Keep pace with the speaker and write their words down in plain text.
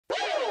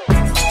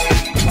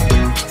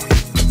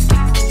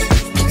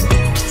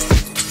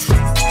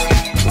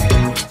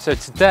So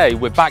today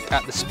we're back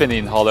at the Spinney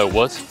in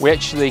Hollowwood. We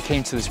actually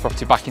came to this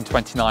property back in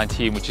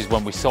 2019, which is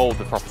when we sold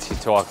the property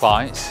to our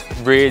clients.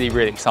 Really,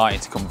 really exciting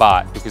to come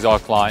back because our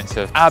clients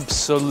have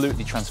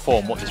absolutely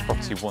transformed what this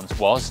property once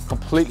was,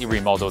 completely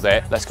remodeled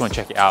it. Let's go and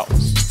check it out.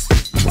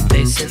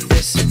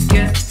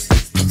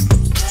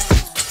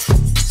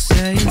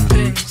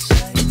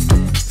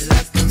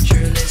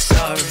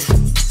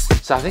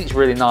 So I think it's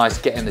really nice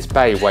getting this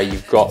bay where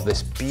you've got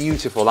this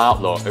beautiful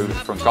outlook over the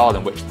front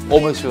garden, which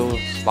almost feels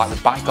like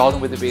the back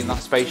garden with it being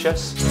that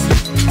spacious.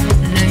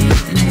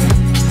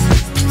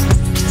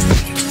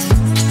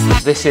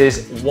 This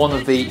is one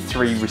of the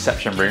 3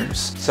 reception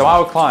rooms. So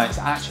our clients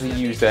actually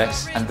use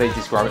this and they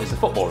describe it as a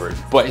football room,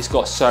 but it's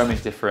got so many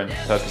different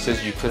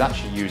purposes. You could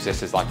actually use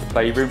this as like a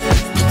playroom.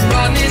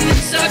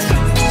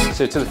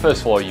 So to the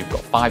first floor, you've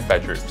got 5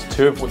 bedrooms,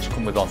 2 of which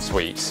come with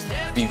en-suites.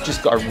 You've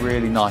just got a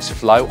really nice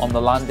flow on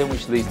the landing,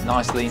 which leads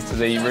nicely into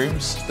the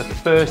rooms. The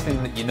first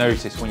thing that you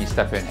notice when you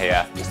step in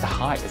here is the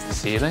height of the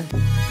ceiling.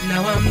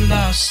 Now I'm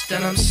lost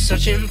and I'm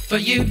searching for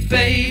you,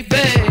 baby.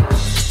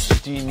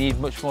 Do you need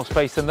much more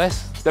space than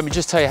this? Let me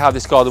just tell you how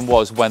this garden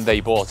was when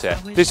they bought it.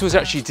 This was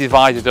actually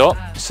divided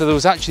up. So there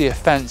was actually a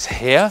fence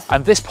here,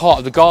 and this part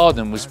of the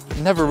garden was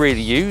never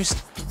really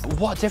used. But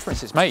what a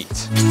difference it's made.